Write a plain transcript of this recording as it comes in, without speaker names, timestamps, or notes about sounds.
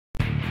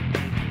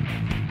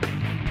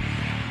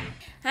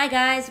Hi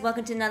guys,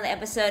 welcome to another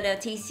episode of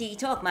TC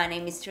Talk. My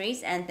name is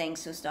Therese and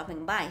thanks for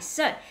stopping by.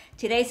 So,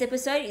 today's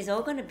episode is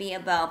all going to be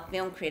about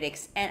film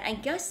critics, and I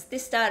guess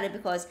this started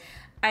because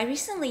I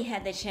recently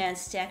had the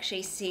chance to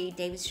actually see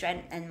David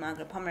Stratton and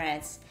Margaret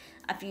Pomeranz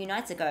a few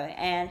nights ago.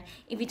 And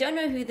if you don't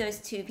know who those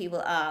two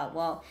people are,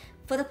 well,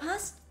 for the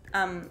past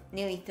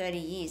nearly 30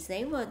 years,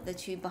 they were the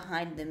two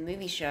behind the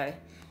movie show,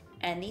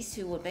 and these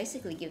two would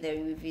basically give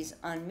their reviews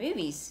on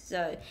movies.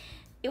 So,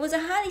 it was a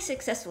highly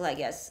successful, I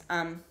guess.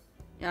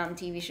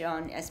 TV show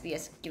on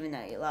SBS, given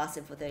that it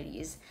lasted for 30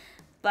 years.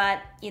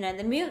 But,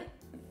 the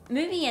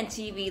movie and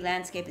TV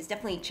landscape has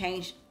definitely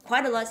changed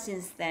quite a lot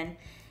since then,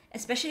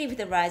 especially with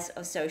the rise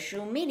of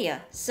social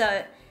media.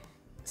 So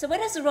where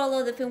does the role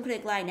of the film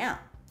critic lie now?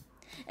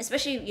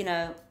 Especially,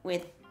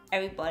 with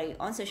everybody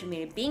on social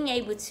media being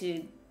able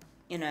to,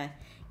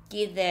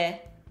 give their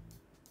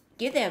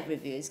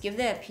reviews, give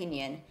their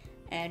opinion,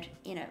 and,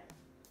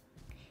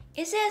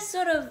 is there a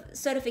sort of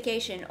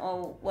certification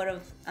or what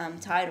of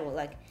title,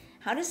 like,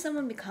 how does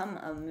someone become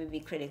a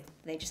movie critic?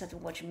 They just have to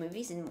watch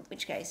movies, in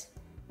which case,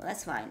 well,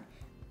 that's fine.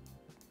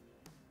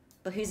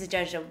 But who's the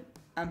judge of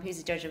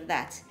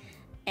that?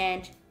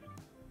 And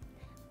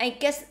I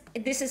guess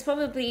this has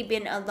probably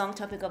been a long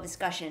topic of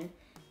discussion,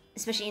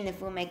 especially in the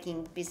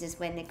filmmaking business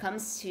when it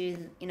comes to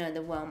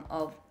the realm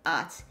of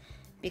art,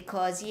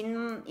 because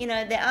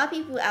there are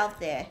people out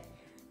there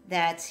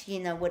that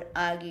would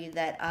argue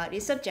that art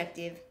is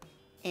subjective,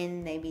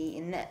 and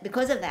maybe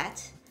because of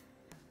that,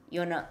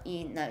 you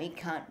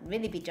can't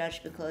really be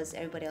judged because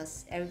everybody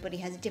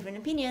has a different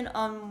opinion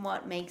on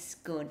what makes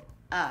good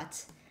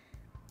art.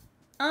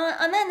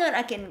 On that note,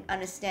 I can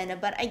understand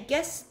it, but I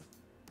guess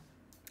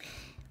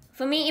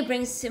for me it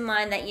brings to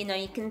mind that you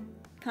can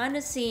kind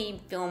of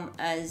see film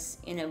as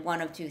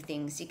one of two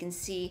things. You can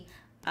see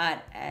art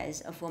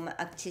as a form of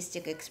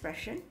artistic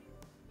expression.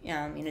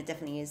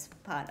 Definitely is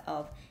part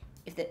of,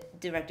 if the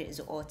director is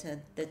the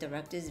author, the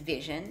director's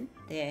vision,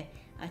 their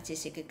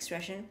artistic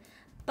expression.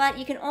 But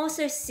you can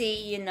also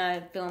see,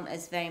 film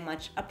as very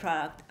much a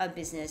product, a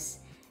business,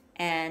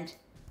 and,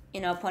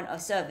 a point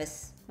of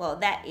service. Well,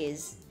 that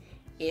is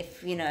if,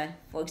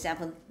 for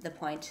example, the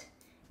point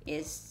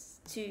is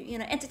to,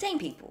 entertain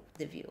people,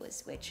 the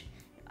viewers, which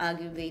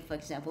arguably, for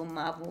example,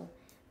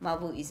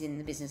 Marvel is in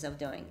the business of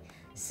doing.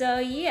 So,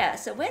 yeah,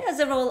 so where does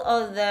the role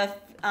of the,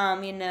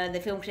 the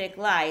film critic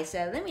lie?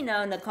 So let me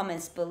know in the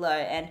comments below.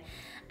 And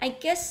I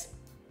guess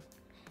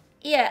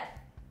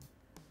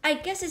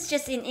it's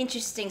just an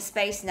interesting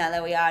space now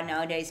that we are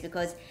nowadays,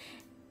 because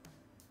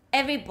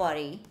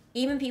everybody,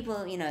 even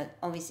people,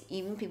 obviously,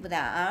 even people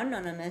that are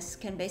anonymous,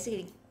 can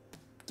basically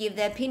give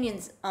their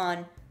opinions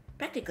on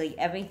practically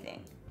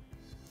everything,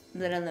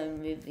 let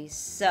alone movies.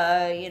 So,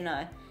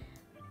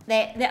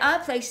 there are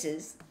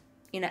places,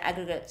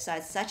 aggregate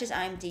sites such as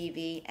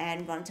IMDb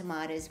and Rotten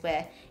Tomatoes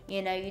where,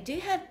 you do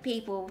have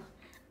people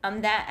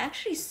that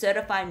actually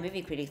certify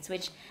movie critics,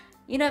 which,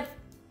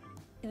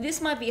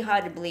 this might be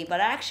hard to believe, but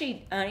I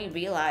actually only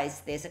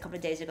realized this a couple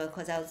of days ago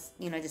because I was,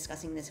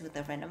 discussing this with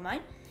a friend of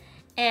mine.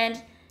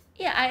 And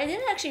yeah, I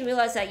didn't actually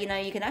realize that,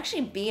 you can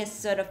actually be a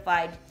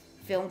certified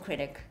film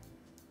critic.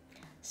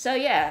 So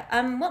yeah,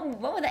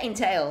 what would that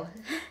entail?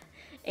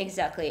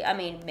 Exactly. I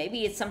mean,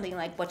 maybe it's something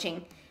like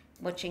watching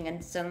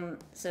some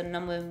certain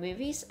number of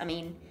movies. I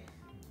mean,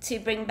 to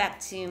bring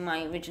back to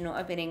my original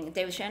opening,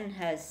 David Shannon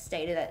has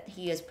stated that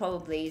he has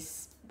probably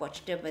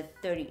watched over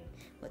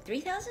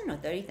 3,000 or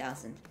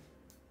 30,000.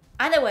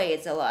 Either way,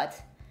 it's a lot.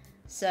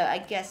 So I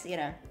guess,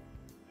 I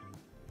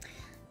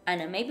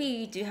know, maybe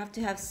you do have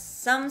to have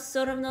some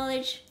sort of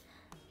knowledge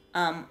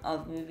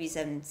of movies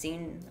and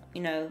seen,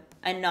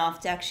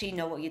 enough to actually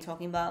know what you're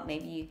talking about.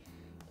 Maybe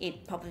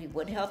it probably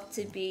would help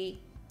to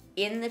be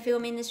in the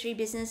film industry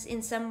business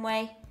in some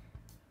way.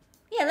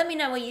 Yeah, let me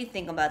know what you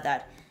think about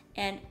that.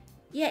 And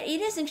yeah,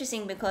 it is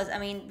interesting because, I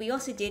mean, we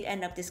also did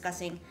end up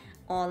discussing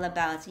all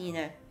about,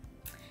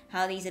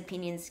 how these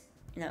opinions,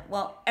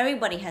 well,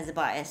 everybody has a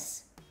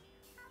bias.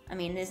 I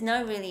mean, there's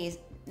no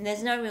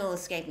real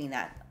escaping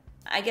that.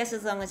 I guess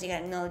as long as you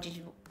can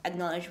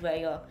acknowledge where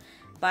your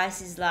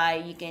biases lie,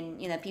 you can,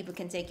 people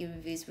can take your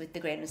reviews with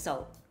the grain of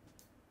salt,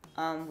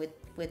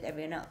 with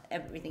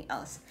everything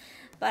else.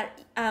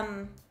 But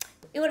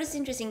it was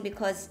interesting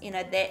because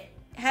there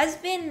has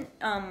been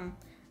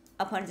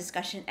upon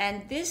discussion,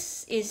 and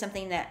this is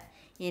something that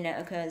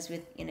occurs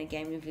with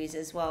game reviews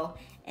as well,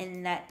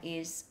 and that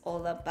is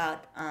all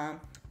about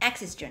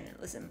access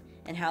journalism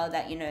and how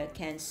that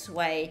can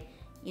sway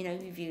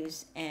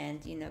reviews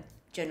and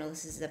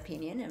journalists'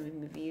 opinion and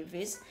movie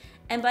reviews.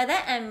 And by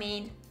that I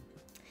mean,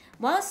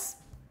 whilst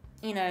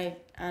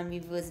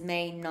reviewers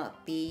may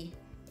not be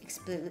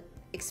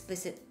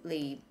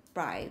explicitly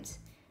bribed,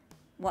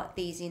 what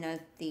these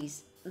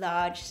these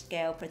large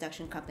scale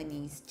production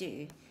companies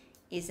do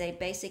is they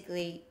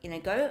basically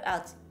go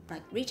out,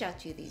 like reach out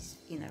to these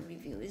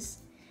reviewers,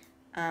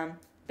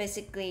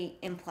 basically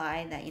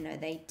imply that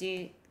they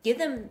do give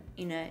them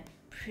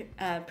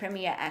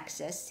premiere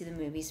access to the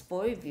movies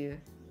for review.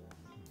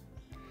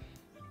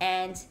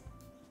 And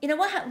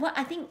what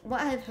I think,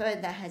 what I've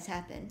heard that has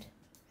happened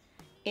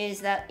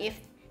is that if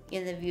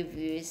the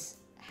reviews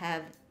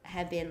have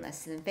been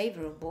less than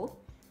favorable,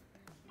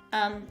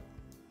 the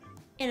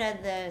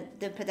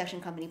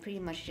production company pretty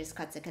much just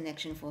cuts the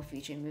connection for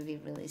future movie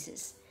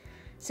releases.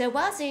 So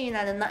whilst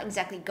they're not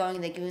exactly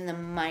they're giving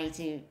them money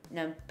to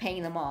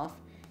paying them off,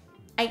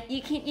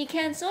 you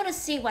can sort of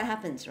see what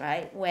happens,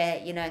 right? Where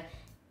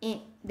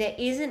there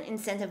is an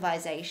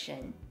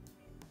incentivization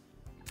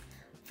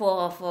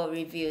for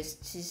reviews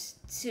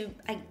to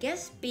I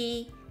guess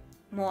be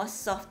more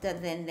softer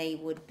than they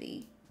would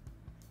be,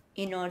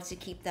 in order to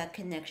keep that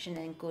connection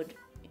and good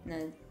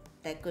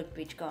that good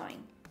bridge going.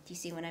 Do you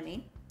see what I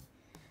mean?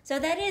 So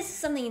that is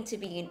something to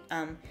be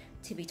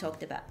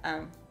talked about.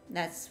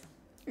 That's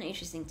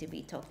interesting to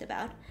be talked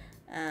about.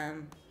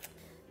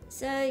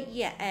 So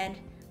yeah, and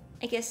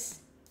I guess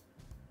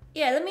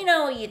let me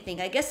know what you think.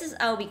 I guess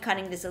I'll be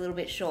cutting this a little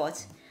bit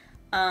short.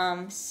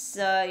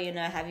 So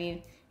have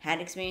you had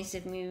experience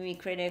with movie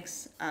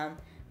critics?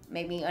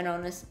 Maybe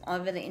anonymous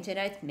over the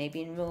internet,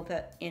 maybe in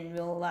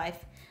real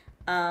life.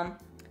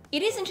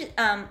 It is interesting.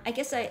 I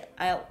guess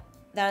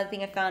the other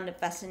thing I found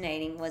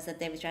fascinating was that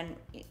they were trying,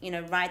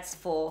 rights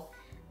for,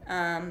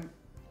 among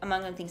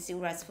other things, still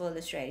rights for the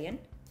Australian.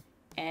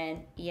 And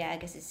I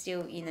guess it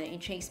still,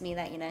 intrigues me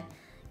that,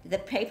 the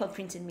paper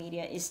printed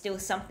media is still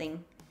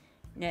something,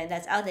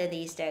 that's out there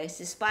these days,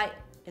 despite,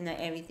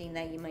 everything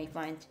that you may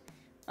find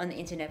on the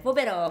internet, for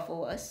better or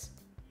for worse.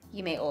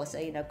 You may also,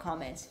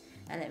 comment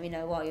and let me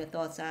know what your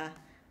thoughts are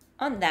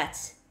on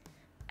that.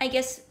 I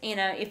guess,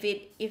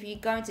 if you're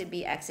going to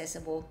be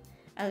accessible,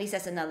 at least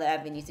that's another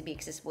avenue to be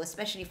accessible,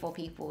 especially for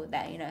people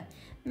that,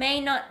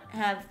 may not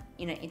have,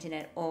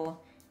 internet, or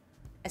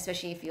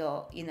especially if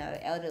you're,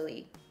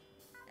 elderly,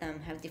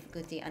 have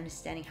difficulty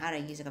understanding how to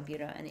use a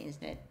computer and the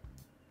internet.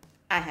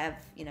 I have,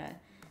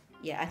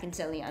 I can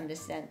certainly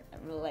understand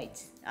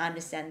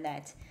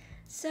that.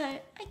 So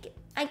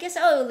I guess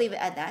I'll leave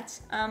it at that.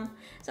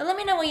 So let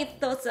me know what your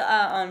thoughts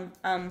are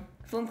on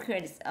film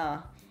critics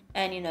are,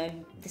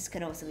 and this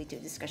can also lead to a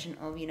discussion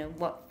of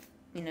what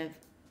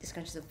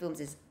discussions of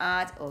films as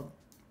art or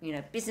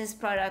business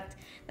product.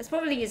 That's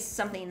probably is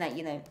something that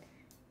you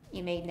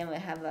may never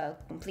have a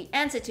complete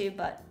answer to,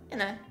 but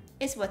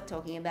it's worth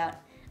talking about.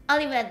 I'll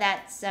leave it at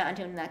that. So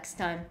until next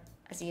time,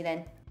 I'll see you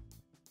then.